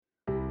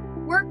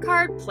Work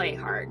hard, play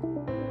hard.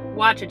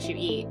 Watch what you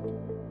eat.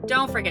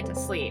 Don't forget to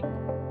sleep.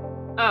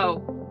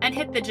 Oh, and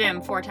hit the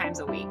gym 4 times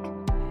a week.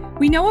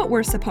 We know what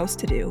we're supposed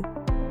to do,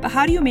 but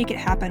how do you make it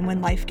happen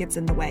when life gets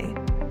in the way?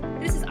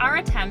 This is our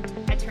attempt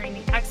at turning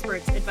the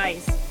experts'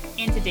 advice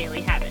into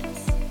daily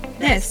habits.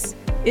 This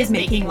is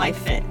Making Life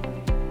Fit.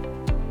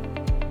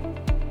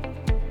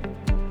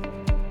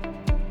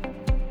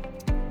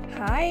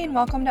 Hi, and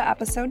welcome to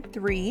episode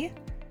 3.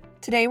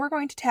 Today we're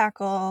going to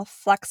tackle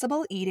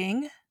flexible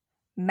eating,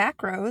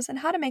 macros, and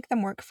how to make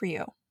them work for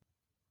you.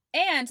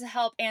 And to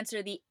help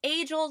answer the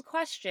age-old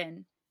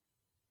question,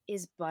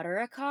 is butter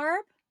a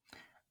carb?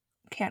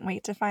 Can't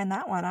wait to find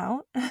that one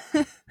out.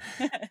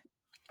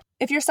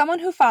 If you're someone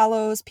who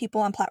follows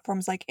people on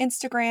platforms like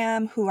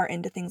Instagram who are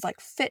into things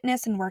like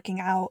fitness and working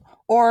out,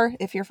 or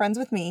if you're friends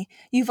with me,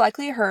 you've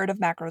likely heard of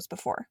macros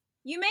before.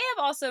 You may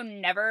have also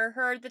never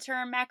heard the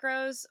term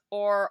macros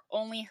or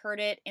only heard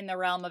it in the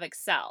realm of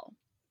Excel.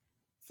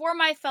 For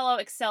my fellow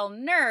Excel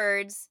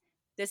nerds,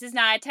 this is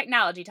not a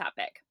technology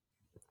topic.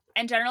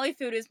 And generally,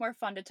 food is more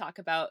fun to talk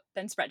about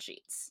than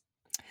spreadsheets.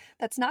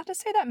 That's not to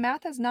say that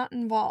math is not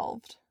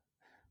involved,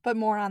 but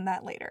more on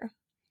that later.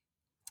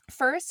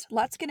 First,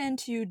 let's get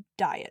into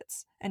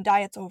diets and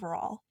diets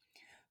overall.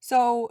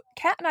 So,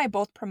 Kat and I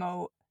both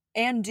promote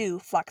and do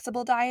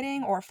flexible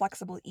dieting or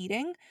flexible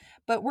eating,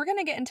 but we're going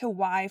to get into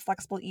why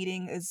flexible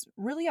eating is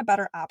really a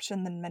better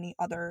option than many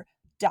other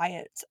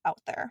diets out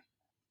there.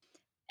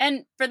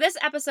 And for this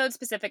episode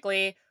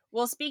specifically,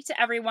 we'll speak to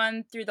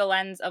everyone through the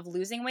lens of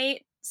losing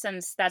weight,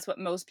 since that's what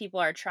most people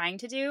are trying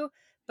to do.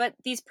 But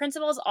these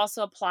principles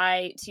also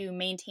apply to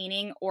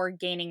maintaining or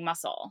gaining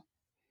muscle.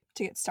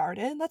 To get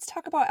started, let's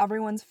talk about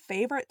everyone's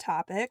favorite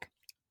topic,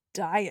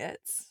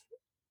 diets.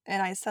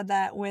 And I said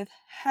that with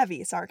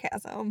heavy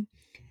sarcasm.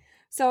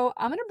 So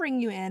I'm going to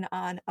bring you in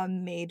on a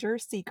major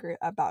secret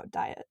about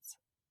diets.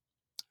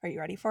 Are you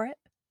ready for it?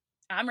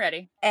 I'm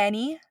ready.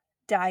 Any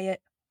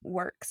diet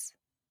works,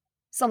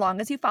 so long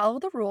as you follow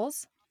the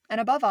rules, and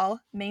above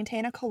all,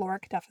 maintain a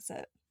caloric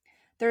deficit.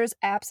 There is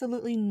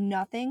absolutely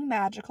nothing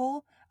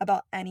magical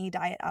about any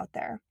diet out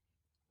there.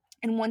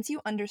 And once you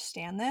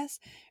understand this,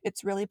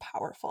 it's really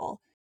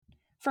powerful.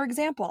 For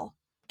example,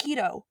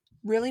 keto,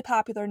 really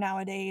popular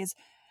nowadays,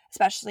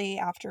 especially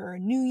after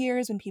New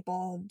Year's when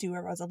people do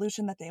a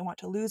resolution that they want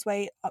to lose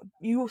weight.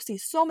 You will see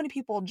so many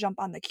people jump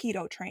on the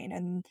keto train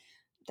and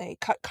they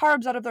cut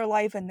carbs out of their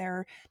life and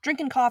they're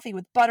drinking coffee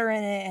with butter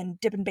in it and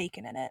dipping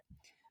bacon in it.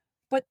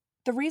 But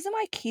the reason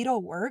why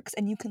keto works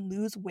and you can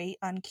lose weight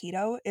on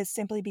keto is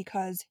simply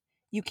because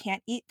you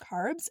can't eat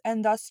carbs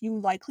and thus you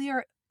likely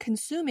are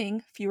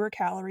consuming fewer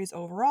calories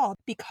overall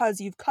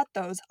because you've cut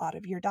those out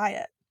of your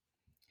diet.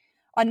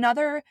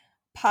 Another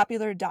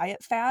popular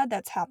diet fad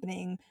that's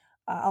happening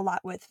a lot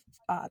with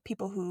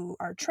people who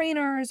are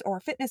trainers or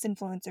fitness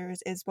influencers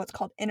is what's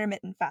called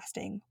intermittent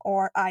fasting,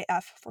 or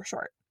IF for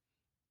short.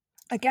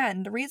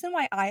 Again, the reason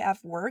why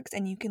IF works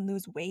and you can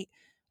lose weight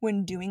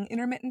when doing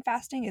intermittent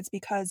fasting is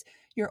because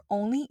you're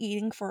only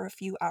eating for a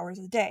few hours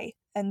a day,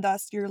 and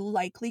thus you're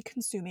likely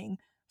consuming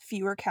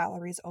fewer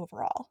calories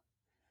overall.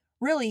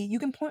 Really, you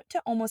can point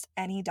to almost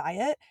any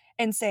diet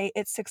and say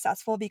it's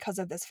successful because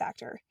of this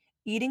factor.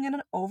 Eating in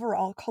an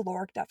overall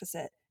caloric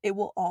deficit, it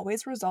will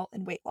always result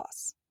in weight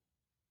loss.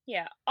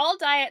 Yeah, all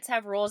diets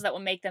have rules that will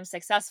make them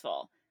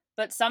successful,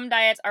 but some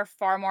diets are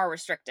far more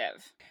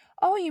restrictive.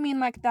 Oh, you mean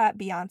like that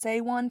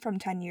Beyonce one from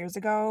 10 years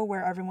ago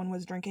where everyone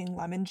was drinking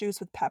lemon juice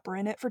with pepper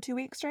in it for 2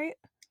 weeks straight?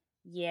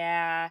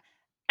 Yeah.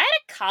 I had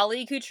a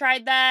colleague who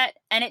tried that,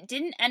 and it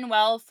didn't end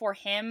well for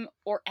him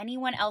or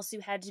anyone else who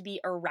had to be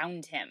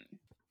around him.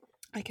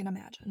 I can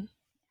imagine.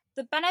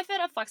 The benefit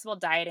of flexible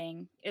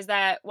dieting is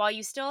that while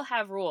you still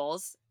have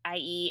rules,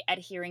 i.e.,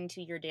 adhering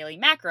to your daily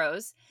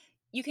macros,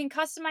 you can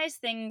customize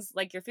things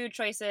like your food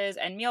choices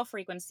and meal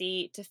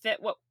frequency to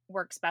fit what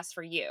works best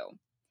for you.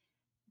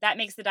 That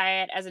makes the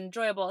diet as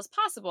enjoyable as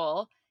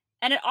possible,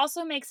 and it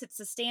also makes it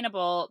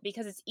sustainable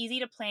because it's easy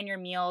to plan your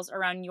meals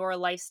around your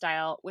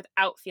lifestyle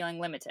without feeling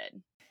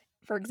limited.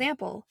 For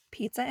example,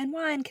 pizza and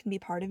wine can be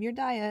part of your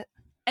diet.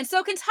 And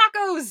so can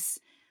tacos,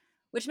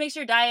 which makes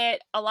your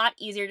diet a lot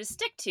easier to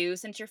stick to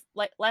since you're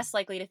less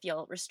likely to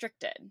feel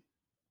restricted.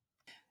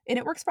 And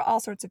it works for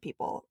all sorts of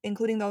people,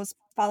 including those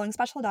following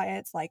special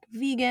diets like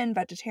vegan,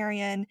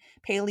 vegetarian,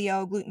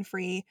 paleo,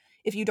 gluten-free,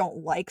 if you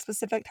don't like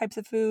specific types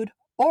of food,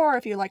 or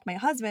if you're like my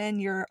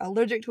husband, you're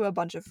allergic to a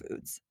bunch of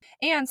foods.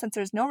 And since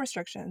there's no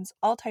restrictions,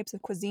 all types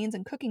of cuisines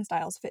and cooking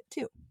styles fit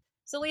too.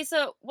 So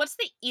Lisa, what's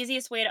the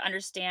easiest way to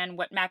understand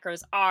what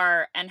macros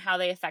are and how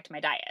they affect my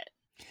diet?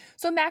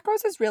 So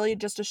macros is really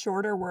just a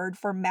shorter word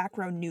for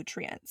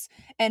macronutrients.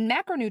 And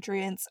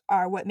macronutrients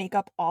are what make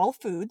up all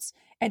foods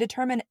and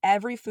determine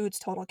every food's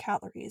total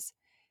calories.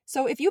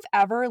 So if you've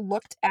ever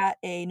looked at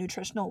a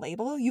nutritional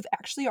label, you've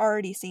actually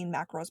already seen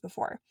macros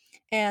before.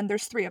 And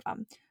there's 3 of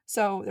them.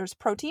 So there's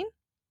protein,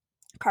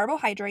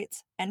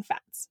 carbohydrates, and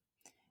fats.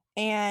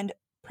 And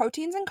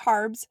proteins and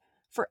carbs,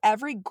 for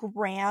every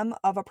gram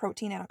of a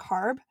protein and a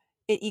carb,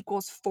 it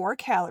equals 4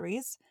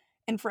 calories.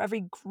 And for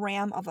every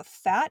gram of a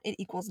fat, it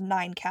equals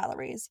 9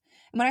 calories.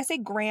 And when I say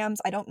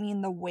grams, I don't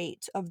mean the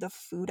weight of the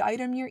food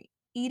item you're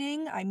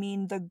eating, I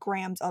mean the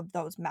grams of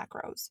those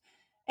macros.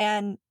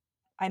 And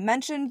I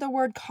mentioned the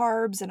word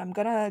carbs, and I'm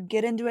gonna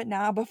get into it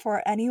now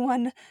before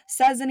anyone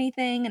says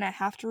anything and I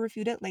have to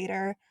refute it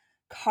later.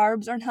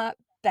 Carbs are not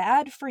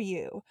bad for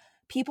you.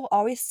 People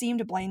always seem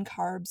to blame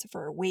carbs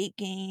for weight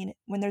gain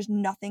when there's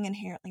nothing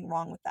inherently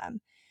wrong with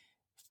them.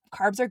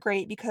 Carbs are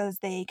great because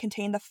they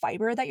contain the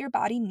fiber that your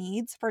body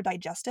needs for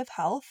digestive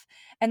health,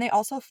 and they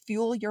also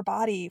fuel your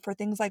body for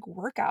things like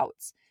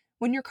workouts.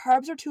 When your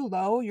carbs are too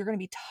low, you're going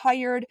to be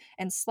tired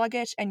and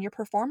sluggish, and your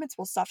performance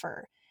will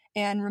suffer.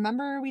 And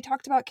remember, we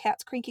talked about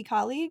Kat's cranky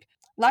colleague?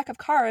 Lack of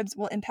carbs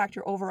will impact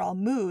your overall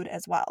mood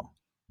as well.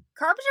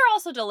 Carbs are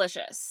also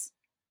delicious,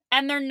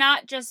 and they're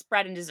not just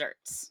bread and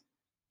desserts.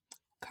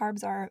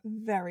 Carbs are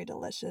very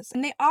delicious.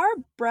 And they are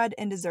bread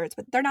and desserts,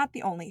 but they're not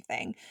the only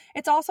thing.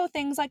 It's also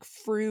things like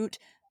fruit,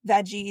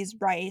 veggies,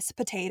 rice,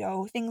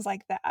 potato, things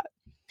like that.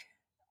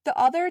 The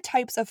other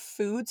types of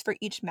foods for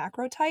each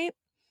macro type.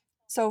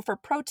 So for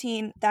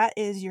protein, that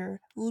is your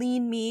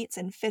lean meats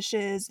and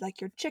fishes, like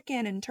your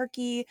chicken and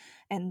turkey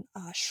and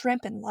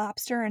shrimp and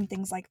lobster and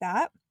things like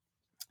that.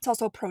 It's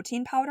also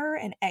protein powder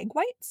and egg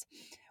whites.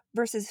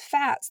 Versus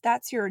fats,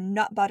 that's your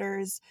nut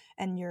butters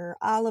and your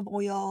olive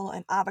oil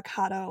and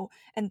avocado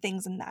and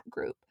things in that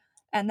group.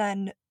 And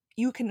then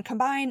you can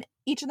combine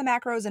each of the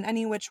macros in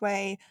any which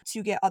way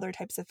to get other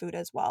types of food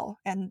as well.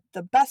 And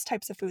the best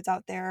types of foods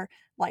out there,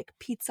 like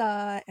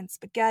pizza and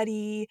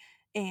spaghetti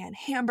and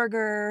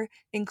hamburger,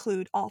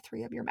 include all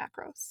three of your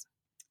macros.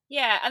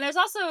 Yeah, and there's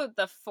also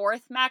the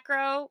fourth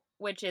macro,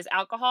 which is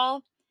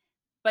alcohol,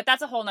 but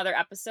that's a whole nother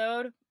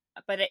episode.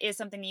 But it is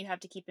something that you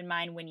have to keep in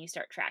mind when you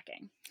start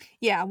tracking.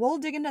 Yeah, we'll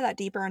dig into that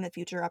deeper in a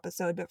future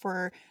episode, but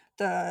for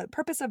the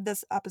purpose of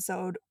this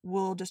episode,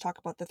 we'll just talk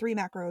about the three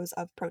macros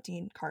of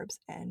protein, carbs,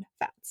 and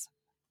fats.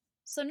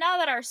 So now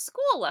that our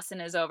school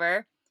lesson is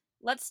over,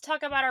 let's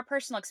talk about our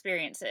personal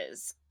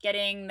experiences,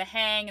 getting the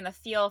hang and the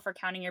feel for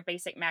counting your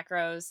basic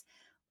macros.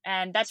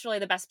 And that's really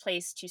the best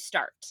place to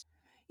start.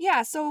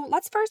 Yeah, so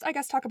let's first, I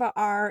guess, talk about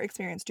our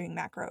experience doing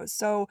macros.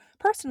 So,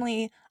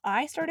 personally,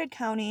 I started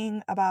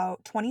counting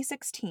about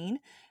 2016,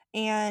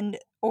 and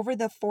over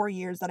the 4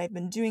 years that I've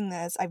been doing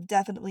this, I've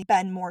definitely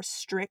been more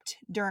strict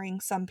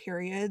during some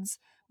periods,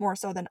 more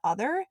so than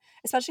other,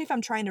 especially if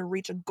I'm trying to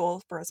reach a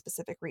goal for a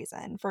specific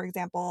reason. For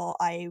example,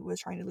 I was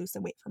trying to lose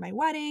some weight for my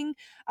wedding,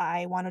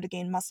 I wanted to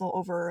gain muscle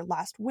over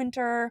last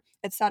winter,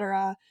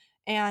 etc.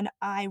 And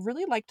I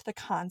really liked the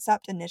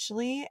concept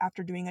initially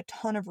after doing a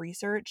ton of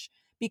research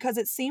because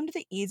it seemed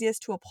the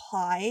easiest to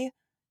apply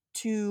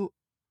to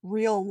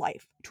real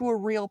life, to a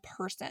real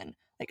person.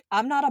 Like,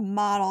 I'm not a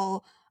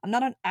model, I'm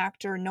not an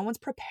actor, no one's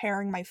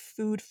preparing my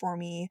food for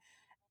me.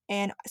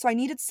 And so I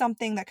needed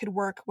something that could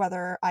work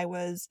whether I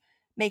was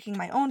making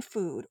my own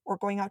food or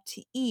going out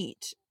to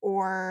eat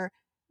or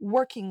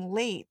working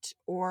late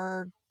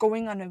or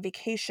going on a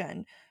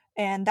vacation.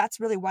 And that's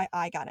really why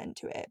I got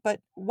into it.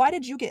 But why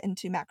did you get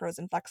into macros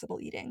and flexible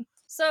eating?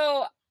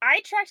 So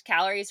I tracked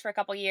calories for a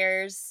couple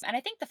years. And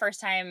I think the first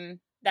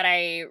time that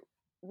I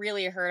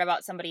really heard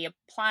about somebody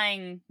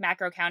applying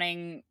macro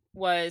counting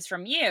was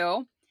from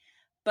you.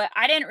 But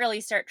I didn't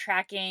really start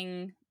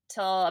tracking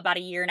till about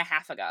a year and a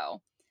half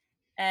ago.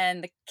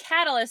 And the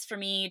catalyst for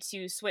me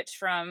to switch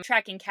from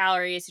tracking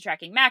calories to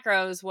tracking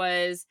macros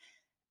was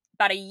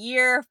about a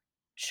year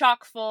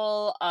chock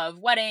full of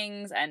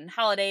weddings and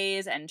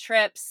holidays and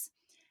trips.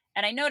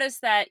 And I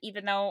noticed that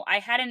even though I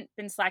hadn't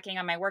been slacking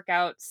on my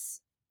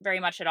workouts very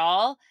much at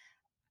all,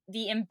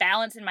 the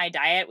imbalance in my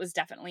diet was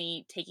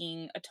definitely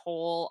taking a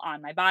toll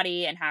on my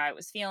body and how I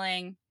was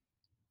feeling.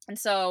 And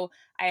so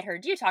I had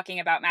heard you talking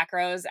about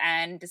macros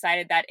and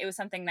decided that it was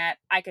something that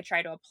I could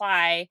try to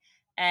apply.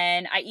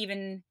 And I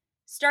even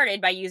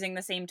started by using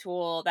the same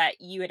tool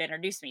that you had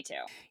introduced me to.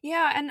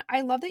 Yeah, and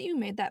I love that you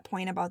made that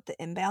point about the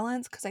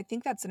imbalance because I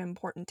think that's an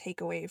important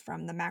takeaway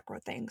from the macro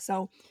thing.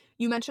 So,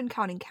 you mentioned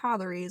counting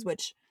calories,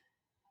 which,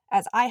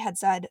 as I had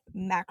said,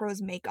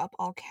 macros make up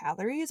all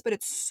calories, but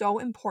it's so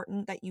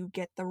important that you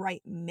get the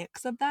right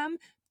mix of them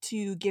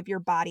to give your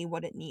body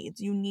what it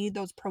needs. You need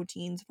those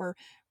proteins for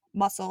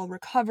muscle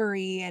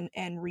recovery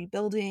and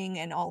rebuilding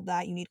and all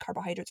that. You need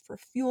carbohydrates for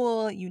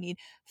fuel, you need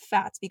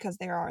fats because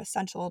they are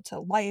essential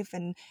to life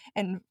and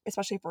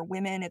especially for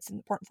women, it's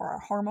important for our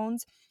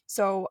hormones.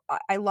 So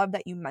I love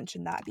that you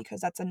mentioned that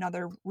because that's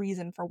another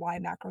reason for why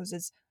macros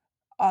is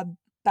a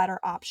better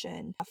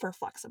option for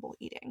flexible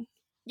eating.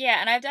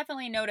 Yeah, and I've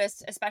definitely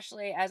noticed,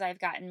 especially as I've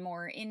gotten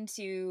more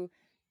into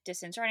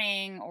distance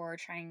running or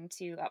trying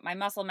to up my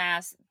muscle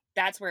mass,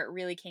 that's where it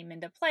really came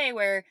into play.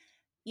 Where,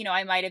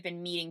 I might have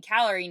been meeting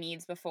calorie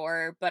needs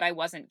before, but I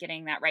wasn't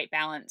getting that right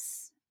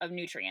balance of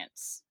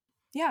nutrients.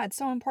 Yeah, it's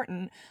so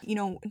important.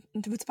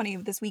 It's funny,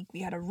 this week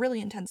we had a really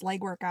intense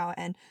leg workout,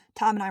 and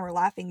Tom and I were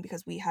laughing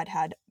because we had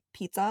had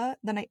pizza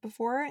the night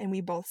before, and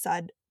we both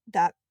said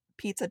that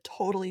pizza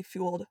totally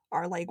fueled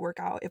our leg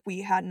workout. If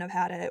we hadn't have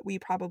had it, we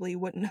probably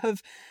wouldn't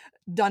have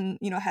done,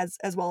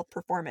 as well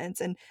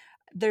performance. And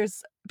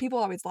There's people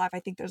always laugh. I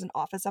think there's an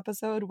Office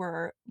episode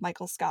where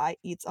Michael Scott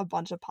eats a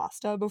bunch of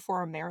pasta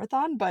before a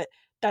marathon, but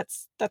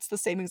that's the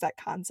same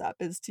exact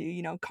concept, is to,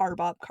 carb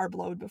up, carb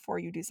load before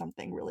you do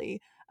something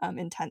really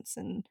intense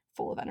and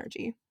full of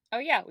energy. Oh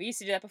yeah, we used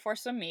to do that before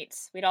swim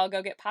meets. We'd all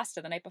go get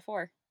pasta the night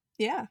before.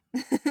 Yeah.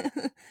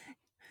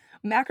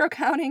 Macro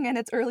counting in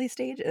its early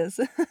stages.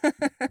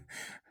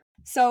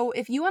 So,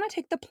 if you want to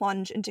take the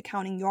plunge into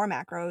counting your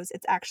macros,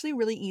 it's actually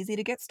really easy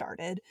to get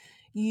started.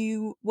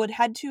 You would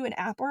head to an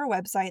app or a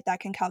website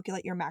that can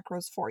calculate your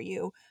macros for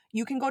you.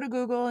 You can go to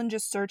Google and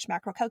just search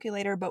macro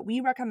calculator, but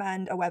we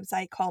recommend a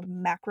website called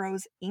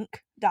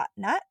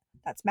macrosinc.net.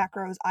 That's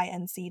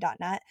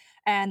macrosinc.net.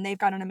 And they've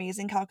got an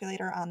amazing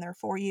calculator on there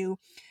for you.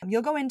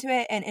 You'll go into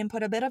it and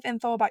input a bit of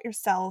info about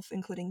yourself,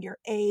 including your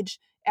age,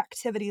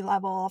 activity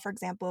level. For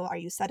example, are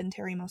you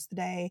sedentary most of the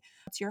day?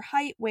 What's your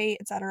height, weight,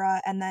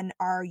 etc.? And then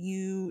are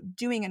you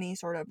doing any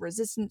sort of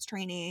resistance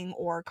training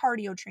or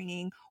cardio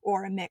training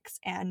or a mix?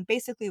 And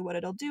basically what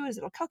it'll do is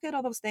it'll calculate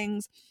all those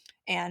things,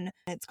 and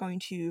it's going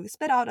to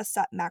spit out a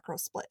set macro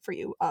split for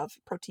you of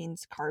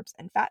proteins, carbs,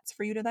 and fats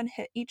for you to then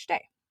hit each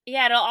day.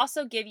 Yeah, it'll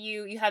also give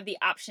you have the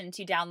option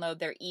to download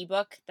their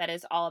ebook that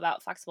is all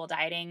about flexible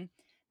dieting,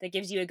 that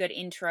gives you a good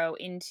intro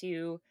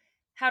into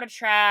how to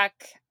track.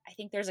 I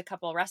think there's a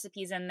couple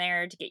recipes in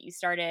there to get you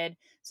started.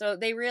 So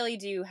they really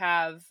do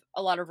have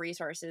a lot of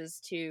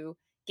resources to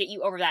get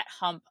you over that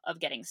hump of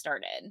getting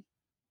started.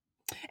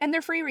 And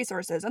they're free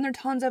resources, and there are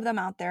tons of them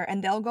out there,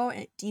 and they'll go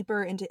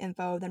deeper into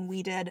info than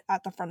we did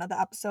at the front of the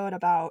episode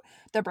about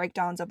the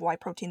breakdowns of why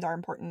proteins are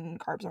important,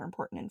 carbs are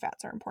important, and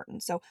fats are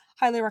important. So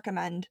highly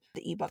recommend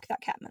the ebook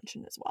that Kat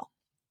mentioned as well.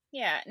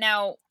 Yeah.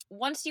 Now,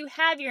 once you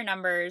have your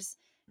numbers,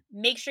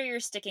 make sure you're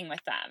sticking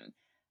with them.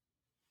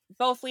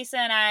 Both Lisa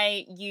and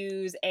I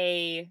use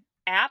a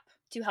app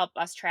to help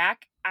us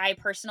track. I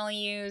personally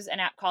use an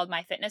app called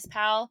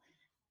MyFitnessPal.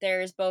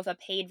 There's both a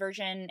paid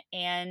version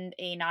and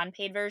a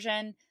non-paid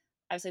version.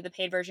 Obviously, the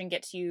paid version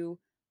gets you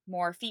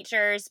more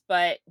features,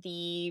 but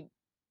the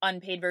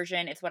unpaid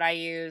version is what I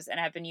use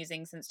and I've been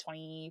using since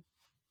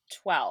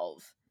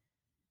 2012.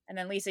 And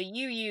then Lisa,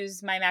 you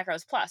use My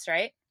Macros Plus,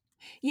 right?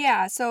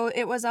 Yeah, so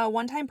it was a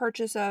one-time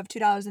purchase of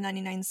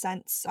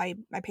 $2.99. I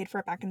paid for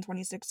it back in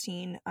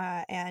 2016,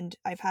 and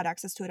I've had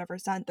access to it ever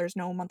since. There's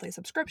no monthly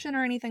subscription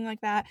or anything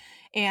like that,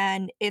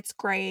 and it's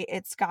great.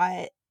 It's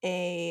got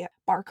a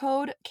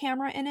barcode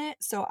camera in it,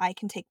 so I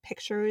can take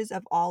pictures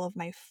of all of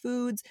my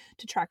foods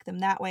to track them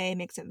that way. It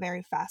makes it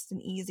very fast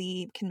and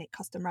easy. Can make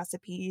custom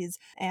recipes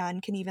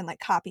and can even like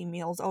copy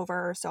meals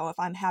over. So if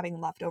I'm having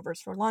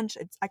leftovers for lunch,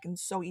 I can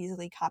so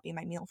easily copy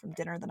my meal from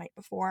dinner the night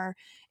before,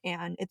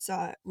 and it's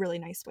a really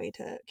nice way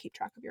to keep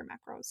track of your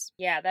macros.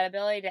 Yeah, that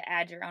ability to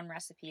add your own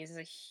recipes is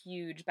a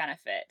huge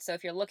benefit. So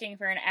if you're looking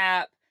for an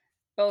app,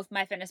 both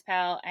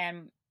MyFitnessPal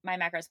and My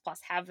Macros Plus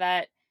have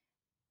that.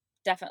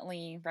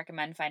 Definitely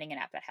recommend finding an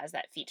app that has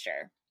that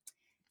feature.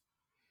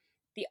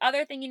 The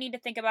other thing you need to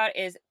think about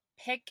is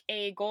pick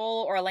a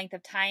goal or a length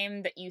of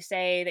time that you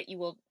say that you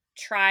will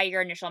try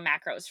your initial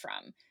macros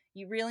from.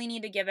 You really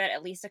need to give it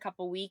at least a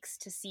couple weeks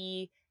to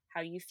see how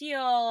you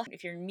feel.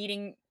 If you're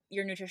meeting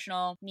your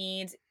nutritional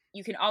needs,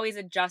 you can always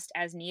adjust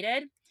as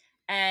needed.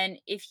 And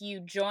if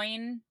you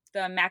join the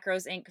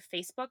Macros Inc.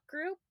 Facebook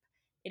group,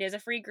 it is a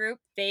free group.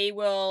 They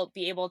will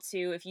be able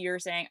to, if you're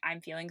saying,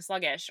 I'm feeling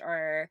sluggish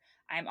or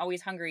I'm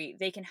always hungry,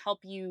 they can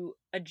help you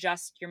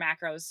adjust your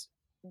macros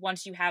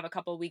once you have a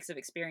couple of weeks of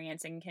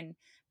experience and can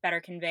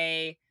better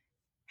convey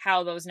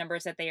how those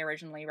numbers that they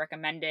originally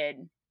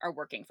recommended are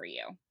working for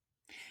you.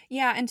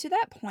 Yeah, and to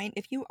that point,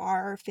 if you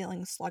are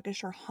feeling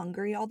sluggish or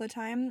hungry all the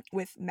time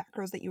with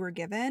macros that you were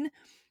given,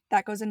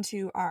 that goes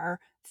into our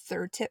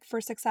third tip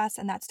for success,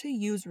 and that's to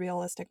use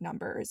realistic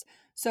numbers.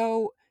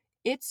 So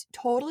it's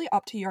totally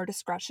up to your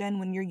discretion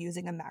when you're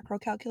using a macro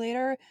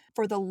calculator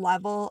for the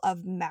level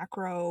of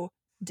macro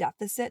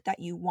deficit that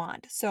you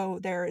want. So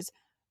there's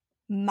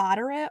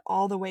moderate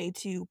all the way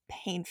to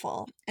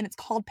painful, and it's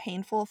called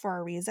painful for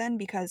a reason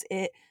because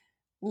it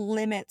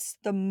limits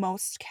the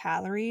most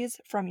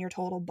calories from your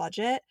total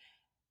budget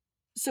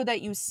so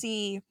that you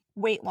see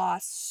weight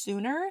loss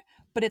sooner,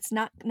 but it's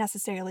not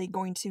necessarily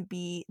going to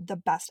be the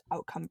best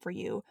outcome for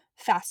you.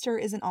 Faster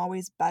isn't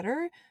always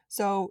better.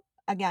 So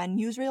again,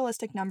 use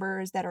realistic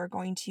numbers that are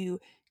going to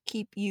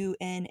keep you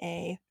in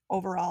a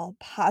overall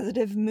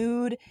positive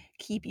mood,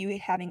 keep you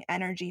having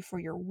energy for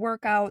your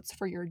workouts,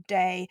 for your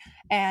day,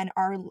 and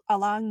are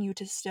allowing you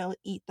to still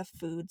eat the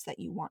foods that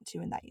you want to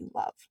and that you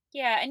love.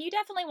 Yeah, and you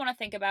definitely want to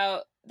think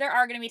about there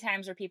are going to be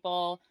times where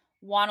people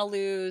want to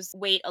lose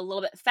weight a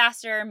little bit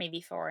faster, maybe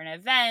for an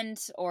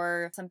event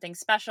or something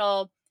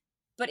special.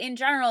 But in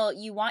general,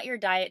 you want your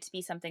diet to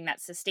be something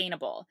that's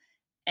sustainable.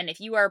 And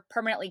if you are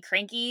permanently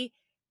cranky,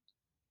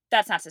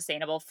 that's not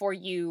sustainable for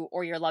you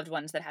or your loved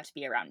ones that have to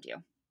be around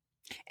you.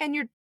 And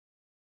you're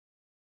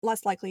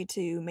less likely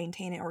to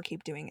maintain it or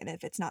keep doing it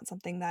if it's not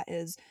something that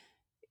is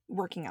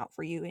working out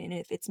for you, and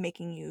if it's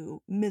making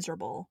you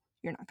miserable,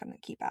 you're not going to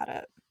keep at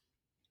it.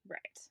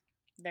 Right.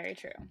 Very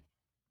true.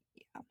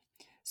 Yeah.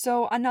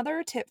 So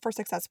another tip for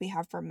success we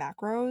have for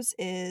macros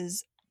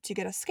is to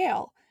get a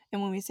scale.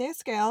 And when we say a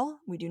scale,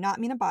 we do not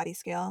mean a body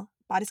scale.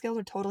 Body scales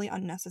are totally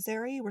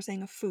unnecessary. We're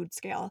saying a food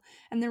scale.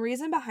 And the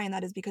reason behind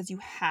that is because you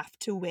have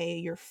to weigh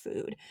your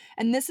food.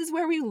 And this is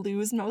where we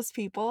lose most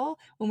people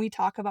when we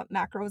talk about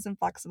macros and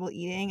flexible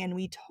eating. And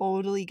we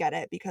totally get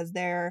it because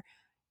there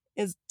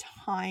is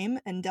time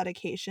and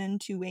dedication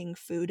to weighing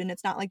food. And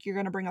it's not like you're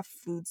going to bring a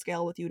food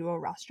scale with you to a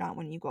restaurant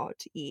when you go out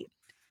to eat.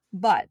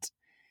 But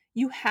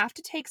you have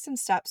to take some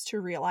steps to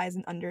realize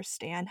and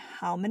understand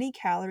how many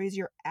calories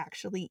you're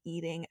actually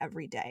eating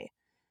every day.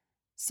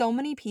 So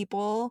many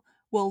people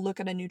will look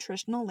at a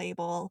nutritional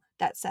label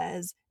that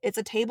says it's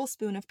a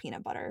tablespoon of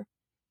peanut butter.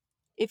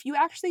 If you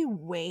actually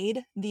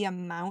weighed the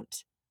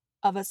amount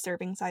of a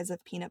serving size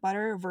of peanut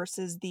butter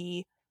versus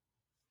the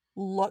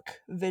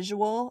look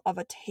visual of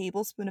a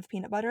tablespoon of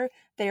peanut butter,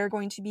 they are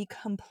going to be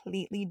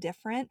completely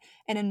different.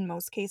 And in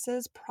most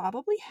cases,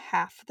 probably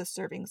half the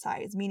serving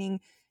size, meaning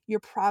you're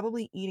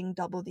probably eating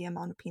double the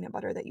amount of peanut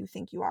butter that you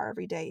think you are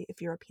every day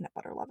if you're a peanut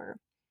butter lover.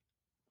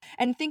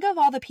 And think of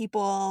all the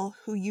people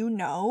who you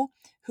know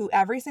who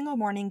every single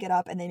morning get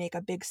up and they make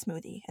a big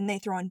smoothie and they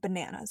throw in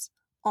bananas,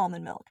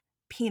 almond milk,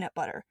 peanut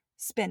butter,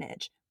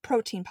 spinach,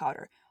 protein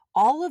powder,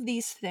 all of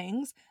these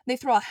things. They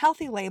throw a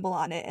healthy label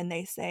on it and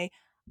they say,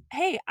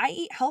 hey, I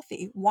eat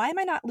healthy. Why am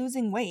I not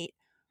losing weight?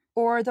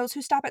 Or those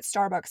who stop at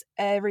Starbucks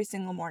every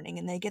single morning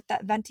and they get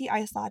that venti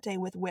iced latte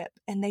with whip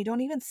and they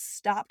don't even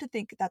stop to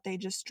think that they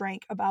just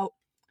drank about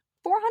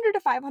 400 to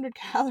 500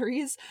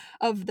 calories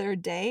of their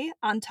day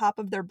on top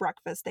of their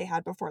breakfast they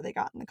had before they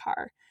got in the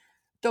car.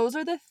 Those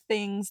are the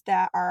things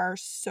that are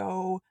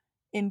so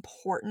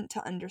important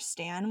to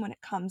understand when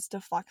it comes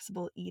to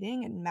flexible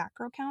eating and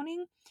macro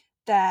counting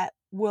that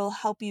will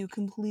help you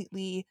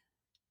completely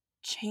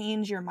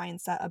change your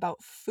mindset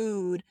about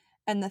food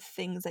and the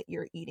things that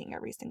you're eating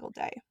every single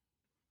day.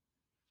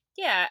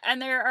 Yeah,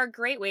 and there are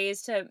great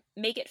ways to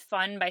make it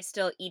fun by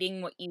still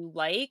eating what you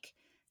like,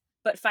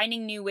 but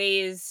finding new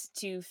ways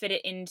to fit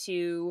it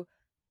into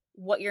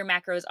what your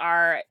macros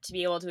are to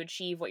be able to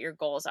achieve what your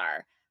goals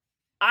are.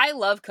 I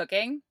love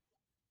cooking,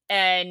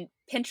 and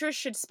Pinterest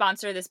should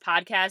sponsor this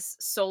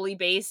podcast solely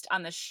based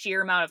on the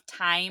sheer amount of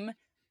time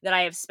that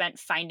I have spent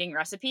finding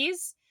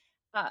recipes.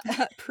 Uh,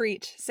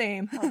 Preach.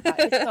 Same. oh god,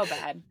 it's so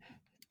bad.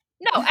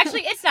 No,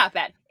 actually, it's not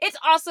bad. It's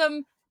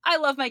awesome. I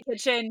love my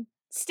kitchen.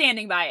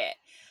 Standing by it.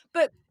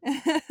 But this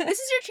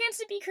is your chance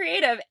to be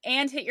creative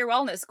and hit your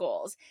wellness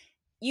goals.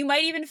 You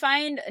might even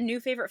find a new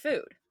favorite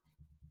food.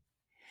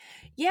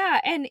 Yeah,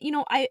 and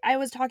I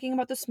was talking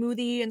about the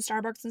smoothie and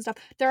Starbucks and stuff.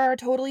 There are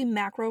totally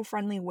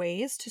macro-friendly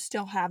ways to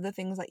still have the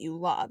things that you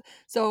love.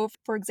 So,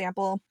 for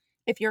example,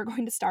 if you're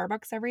going to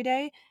Starbucks every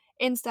day,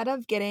 instead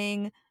of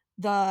getting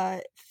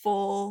the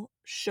full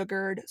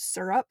sugared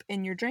syrup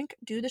in your drink,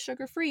 do the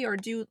sugar-free or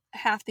do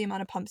half the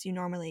amount of pumps you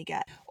normally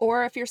get.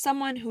 Or if you're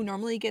someone who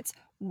normally gets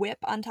whip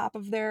on top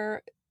of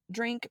their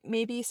drink,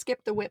 maybe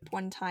skip the whip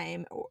one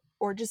time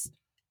or just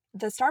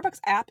the Starbucks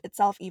app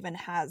itself even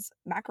has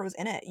macros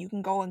in it. You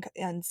can go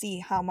and see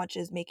how much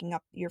is making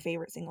up your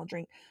favorite single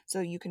drink so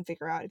you can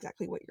figure out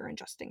exactly what you're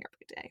ingesting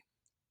every day.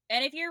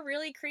 And if you're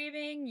really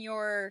craving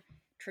your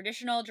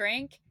traditional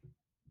drink,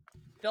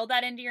 build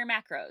that into your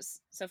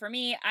macros. So for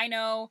me, I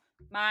know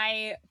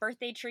my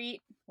birthday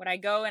treat when I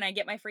go and I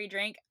get my free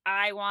drink,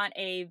 I want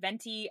a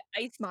venti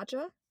ice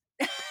Matcha?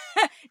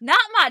 not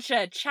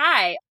matcha,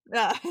 chai.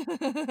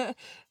 Yeah.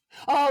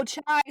 Oh,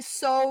 chai is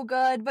so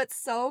good, but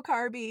so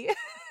carby.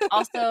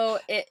 Also,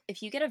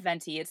 if you get a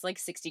venti, it's like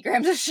 60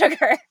 grams of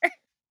sugar.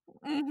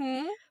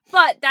 Mm-hmm.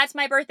 But that's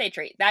my birthday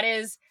treat. That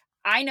is,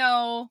 I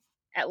know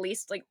at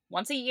least like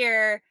once a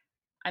year,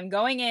 I'm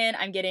going in,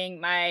 I'm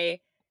getting my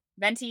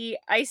venti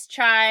iced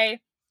chai.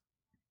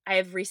 I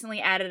have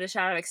recently added a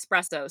shot of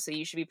espresso, so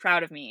you should be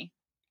proud of me.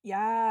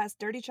 Yes,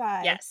 dirty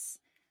chai. Yes.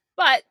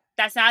 But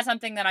that's not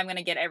something that I'm going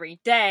to get every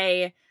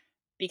day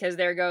because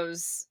there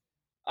goes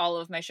all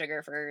of my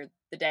sugar for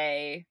the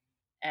day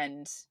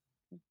and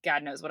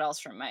God knows what else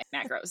from my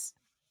macros.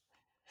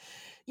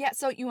 Yeah,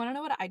 so you want to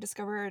know what I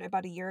discovered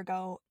about a year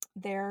ago?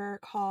 They're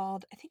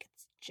called, I think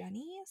it's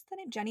Jenny is the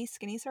name, Jenny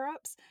Skinny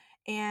Syrups.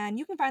 And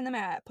you can find them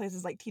at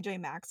places like TJ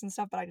Maxx and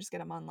stuff, but I just get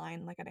them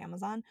online, like at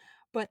Amazon.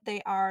 But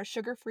they are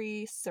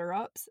sugar-free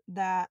syrups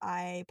that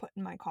I put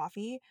in my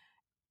coffee.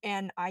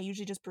 And I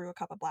usually just brew a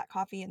cup of black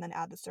coffee and then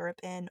add the syrup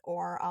in,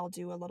 or I'll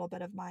do a little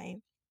bit of my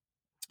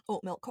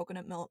oat milk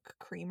coconut milk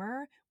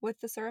creamer with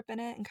the syrup in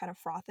it and kind of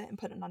froth it and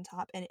put it on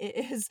top, and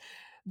it is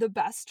the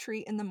best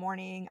treat in the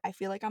morning. I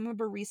feel like I'm a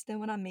barista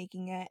when I'm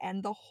making it,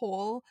 and the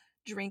whole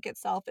drink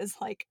itself is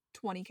like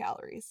 20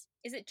 calories.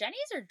 Is it Jenny's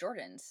or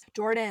Jordan's?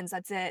 Jordan's,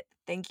 that's it.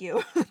 Thank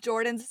you.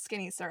 Jordan's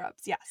skinny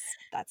syrups. Yes,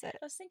 that's it.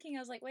 I was thinking, I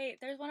was like, wait,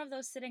 there's one of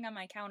those sitting on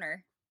my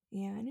counter.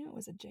 Yeah, I knew it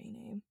was a J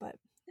name, but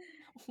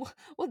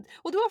we'll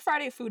do a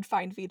Friday food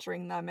find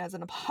featuring them as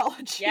an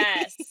apology.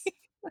 Yes.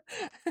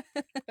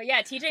 But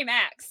yeah, TJ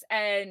Maxx,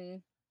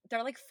 and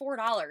they're like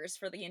 $4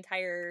 for the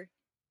entire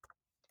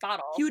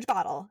bottle. Huge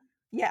bottle.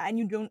 Yeah, and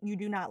you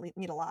do not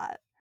need a lot.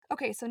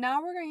 Okay, so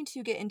now we're going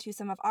to get into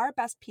some of our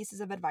best pieces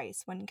of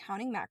advice when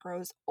counting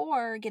macros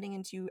or getting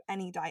into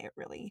any diet,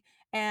 really.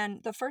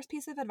 And the first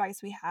piece of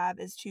advice we have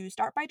is to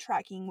start by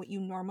tracking what you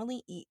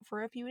normally eat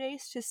for a few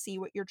days to see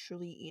what you're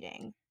truly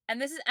eating.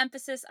 And this is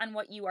emphasis on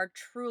what you are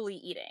truly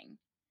eating.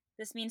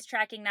 This means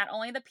tracking not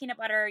only the peanut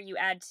butter you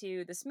add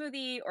to the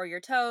smoothie or your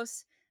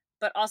toast,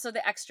 but also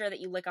the extra that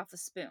you lick off the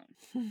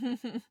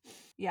spoon.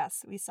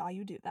 Yes, we saw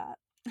you do that.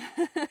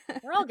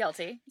 We're all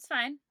guilty. It's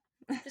fine.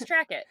 Just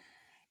track it.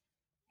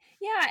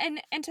 Yeah,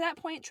 and to that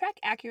point, track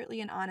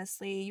accurately and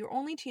honestly. You're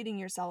only cheating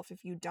yourself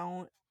if you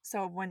don't.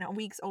 So when a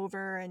week's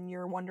over and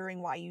you're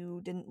wondering why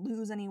you didn't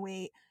lose any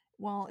weight,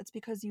 well, it's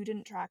because you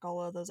didn't track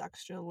all of those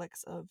extra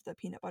licks of the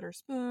peanut butter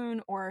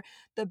spoon or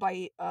the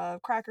bite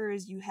of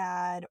crackers you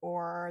had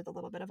or the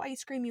little bit of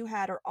ice cream you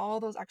had or all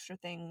those extra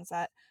things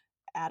that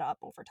add up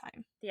over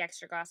time. The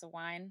extra glass of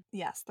wine.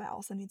 Yes, that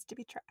also needs to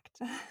be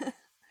tracked.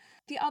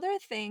 The other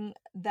thing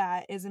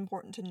that is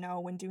important to know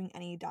when doing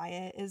any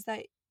diet is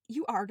that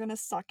you are going to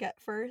suck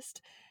at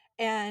first.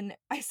 And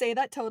I say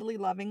that totally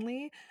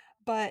lovingly,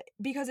 but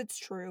because it's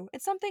true.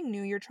 It's something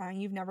new you're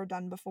trying you've never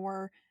done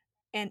before.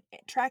 And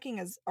tracking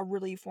is a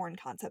really foreign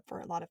concept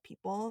for a lot of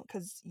people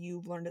because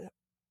you've learned a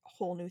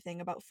whole new thing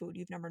about food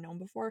you've never known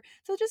before.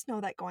 So just know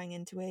that going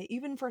into it,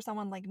 even for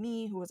someone like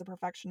me who was a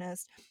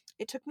perfectionist,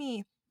 it took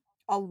me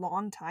a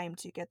long time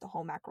to get the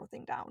whole macro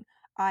thing down.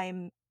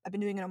 I've been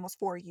doing it almost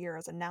 4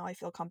 years and now I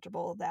feel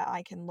comfortable that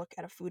I can look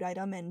at a food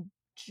item and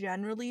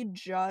generally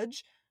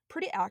judge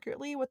pretty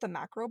accurately what the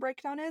macro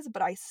breakdown is,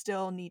 but I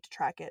still need to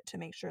track it to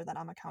make sure that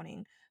I'm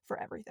accounting for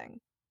everything.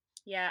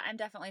 Yeah, I'm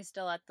definitely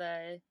still at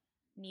the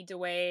need to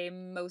weigh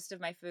most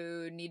of my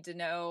food, need to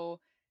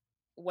know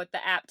what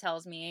the app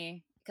tells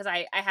me because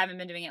I haven't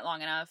been doing it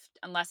long enough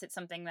unless it's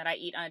something that I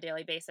eat on a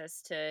daily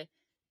basis to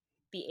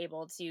be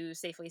able to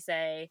safely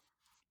say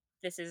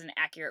this is an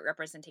accurate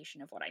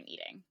representation of what I'm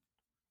eating.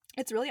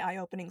 It's really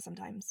eye-opening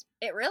sometimes.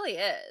 It really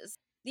is.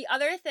 The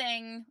other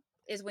thing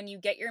is when you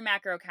get your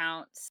macro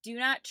counts, do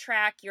not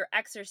track your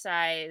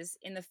exercise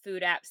in the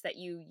food apps that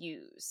you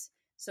use.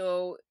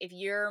 So if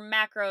your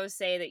macros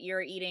say that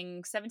you're eating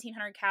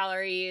 1,700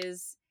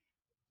 calories,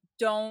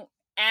 don't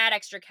add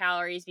extra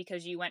calories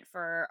because you went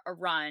for a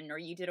run or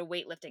you did a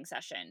weightlifting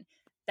session.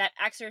 That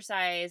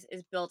exercise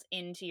is built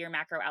into your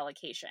macro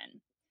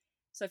allocation.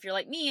 So if you're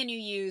like me and you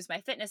use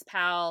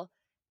MyFitnessPal,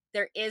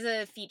 there is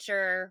a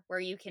feature where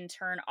you can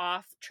turn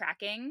off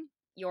tracking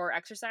your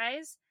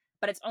exercise,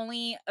 but it's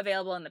only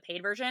available in the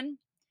paid version.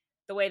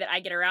 The way that I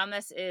get around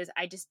this is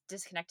I just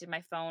disconnected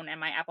my phone and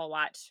my Apple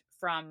Watch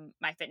from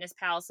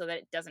MyFitnessPal so that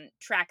it doesn't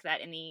track that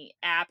in the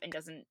app and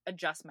doesn't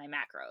adjust my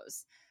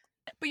macros.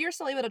 But you're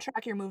still able to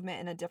track your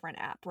movement in a different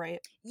app, right?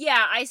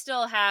 Yeah, I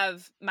still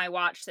have my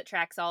watch that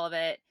tracks all of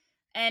it.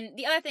 And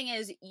the other thing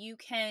is you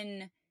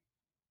can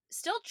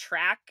still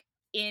track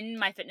in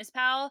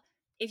MyFitnessPal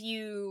if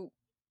you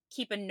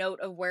keep a note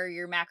of where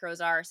your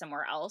macros are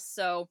somewhere else.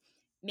 So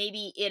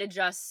maybe it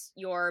adjusts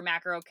your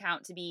macro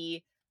count to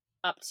be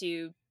up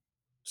to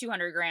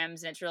 200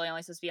 grams and it's really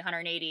only supposed to be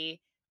 180.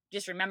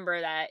 Just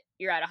remember that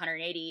you're at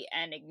 180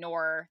 and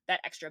ignore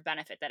that extra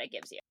benefit that it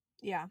gives you.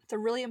 Yeah, it's a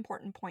really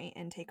important point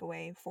and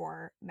takeaway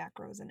for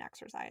macros and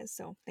exercise.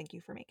 So thank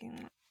you for making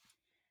that.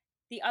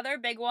 The other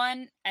big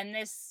one, and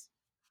this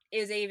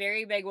is a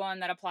very big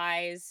one that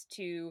applies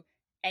to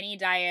any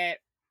diet,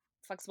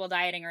 flexible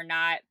dieting or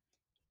not,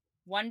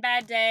 one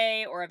bad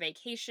day or a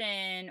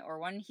vacation or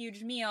one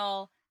huge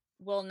meal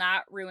will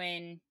not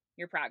ruin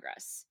your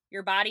progress.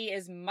 Your body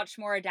is much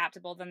more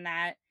adaptable than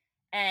that.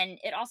 And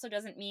it also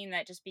doesn't mean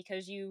that just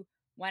because you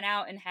went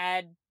out and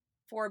had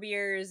 4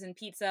 beers and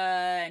pizza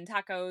and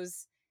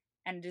tacos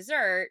and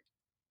dessert,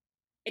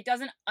 it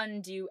doesn't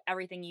undo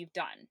everything you've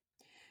done.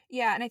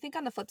 Yeah, and I think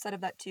on the flip side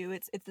of that too,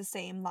 it's the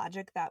same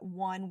logic that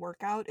one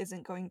workout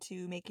isn't going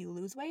to make you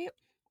lose weight.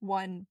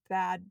 One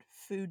bad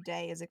food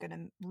day isn't going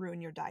to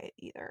ruin your diet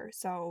either.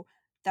 So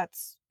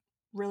that's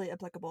really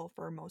applicable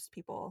for most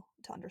people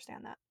to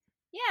understand that.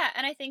 Yeah,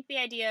 and I think the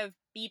idea of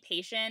be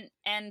patient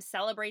and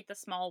celebrate the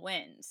small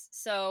wins.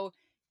 So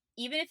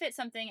even if it's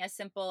something as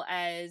simple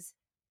as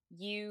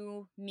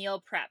you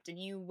meal prepped and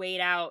you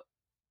weighed out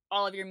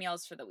all of your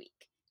meals for the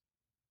week,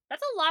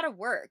 that's a lot of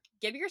work.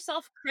 Give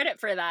yourself credit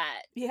for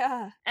that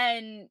Yeah.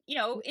 and,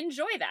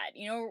 enjoy that.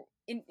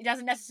 It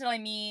doesn't necessarily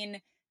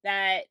mean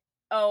that,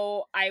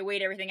 oh, I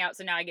weighed everything out,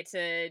 so now I get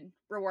to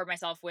reward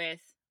myself with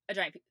a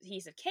giant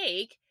piece of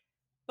cake,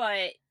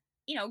 but,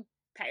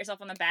 pat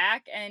yourself on the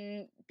back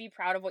and be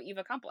proud of what you've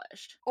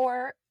accomplished.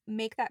 Or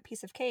make that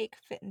piece of cake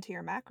fit into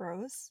your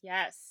macros,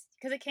 Yes,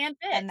 because it can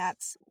and fit.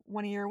 that's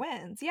one of your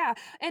wins. Yeah.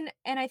 And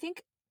I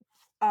think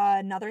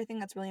another thing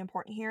that's really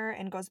important here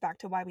and goes back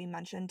to why we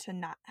mentioned to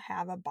not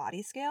have a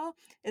body scale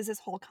is this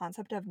whole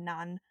concept of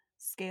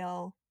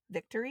non-scale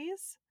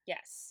victories.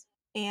 Yes.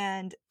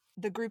 And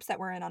the groups that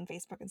we're in on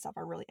Facebook and stuff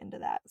are really into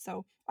that.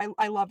 So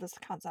I love this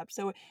concept.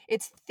 So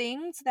it's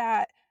things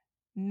that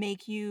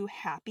make you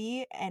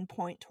happy and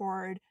point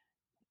toward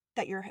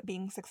that you're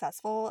being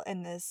successful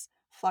in this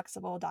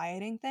flexible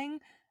dieting thing.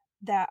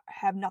 that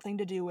have nothing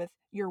to do with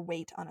your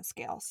weight on a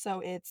scale.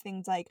 So it's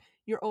things like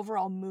your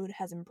overall mood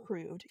has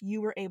improved.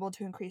 You were able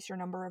to increase your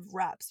number of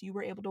reps. You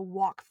were able to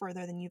walk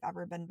further than you've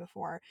ever been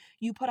before.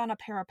 You put on a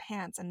pair of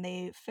pants and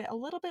they fit a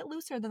little bit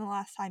looser than the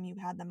last time you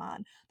had them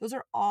on. Those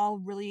are all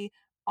really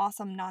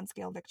awesome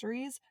non-scale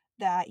victories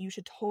that you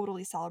should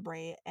totally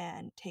celebrate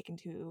and take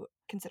into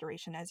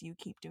consideration as you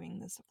keep doing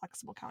this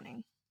flexible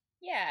counting.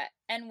 Yeah.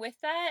 And with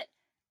that,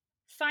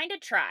 find a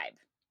tribe.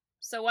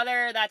 So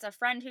whether that's a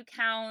friend who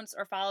counts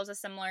or follows a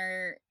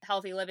similar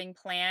healthy living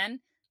plan.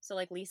 So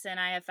like Lisa and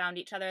I have found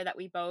each other that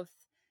we both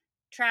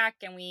track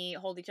and we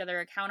hold each other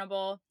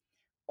accountable.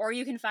 Or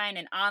you can find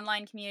an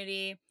online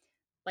community.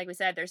 Like we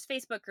said, there's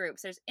Facebook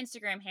groups, there's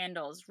Instagram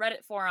handles,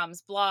 Reddit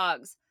forums,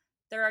 blogs.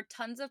 There are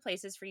tons of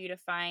places for you to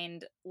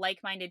find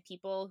like-minded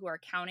people who are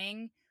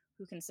counting,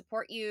 who can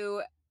support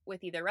you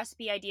with either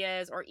recipe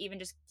ideas or even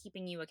just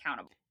keeping you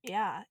accountable.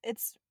 Yeah,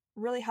 it's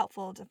really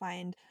helpful to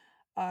find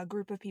a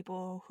group of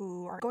people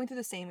who are going through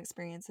the same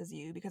experience as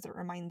you because it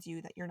reminds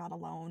you that you're not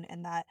alone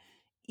and that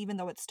even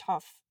though it's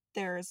tough,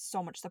 there's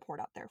so much support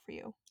out there for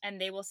you. And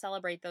they will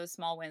celebrate those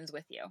small wins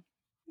with you.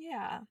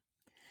 Yeah.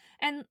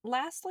 And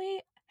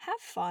lastly,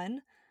 have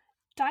fun.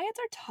 Diets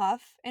are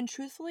tough, and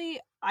truthfully,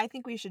 I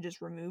think we should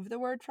just remove the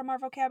word from our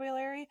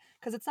vocabulary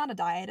because it's not a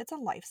diet, it's a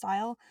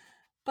lifestyle.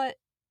 But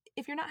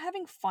if you're not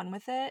having fun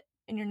with it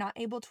and you're not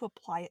able to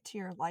apply it to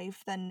your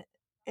life, then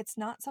it's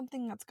not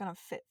something that's going to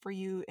fit for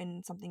you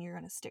and something you're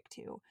going to stick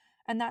to.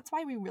 And that's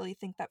why we really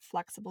think that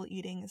flexible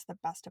eating is the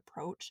best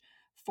approach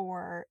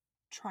for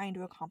trying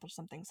to accomplish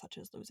something such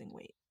as losing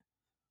weight.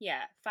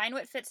 Yeah, find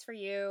what fits for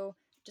you,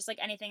 just like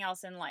anything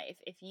else in life.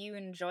 If you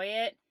enjoy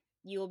it,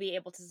 you will be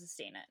able to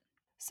sustain it.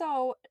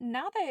 So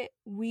now that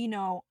we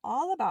know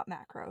all about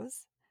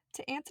macros,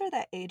 to answer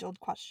that age old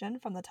question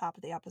from the top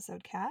of the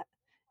episode, Kat,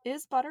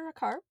 is butter a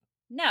carb?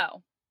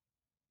 No,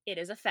 it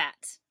is a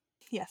fat.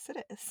 Yes,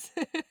 it is.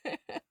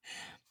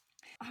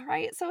 All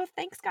right, so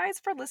thanks guys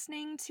for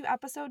listening to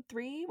episode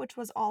 3, which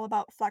was all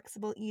about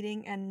flexible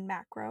eating and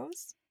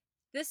macros.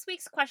 This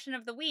week's question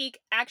of the week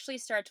actually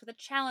starts with a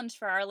challenge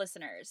for our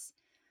listeners.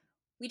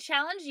 We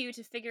challenge you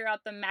to figure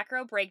out the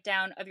macro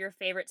breakdown of your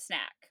favorite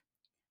snack.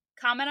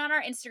 Comment on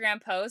our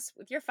Instagram post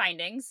with your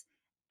findings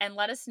and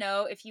let us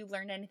know if you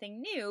learned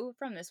anything new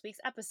from this week's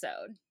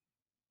episode.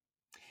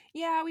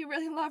 Yeah, we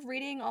really love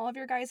reading all of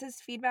your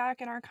guys'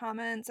 feedback and our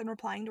comments and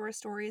replying to our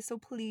stories, so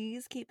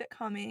please keep it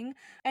coming.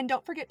 And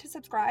don't forget to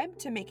subscribe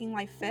to Making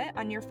Life Fit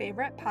on your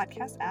favorite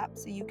podcast app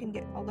so you can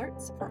get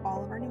alerts for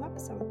all of our new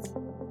episodes.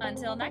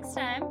 Until next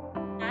time,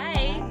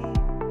 bye.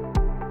 Bye.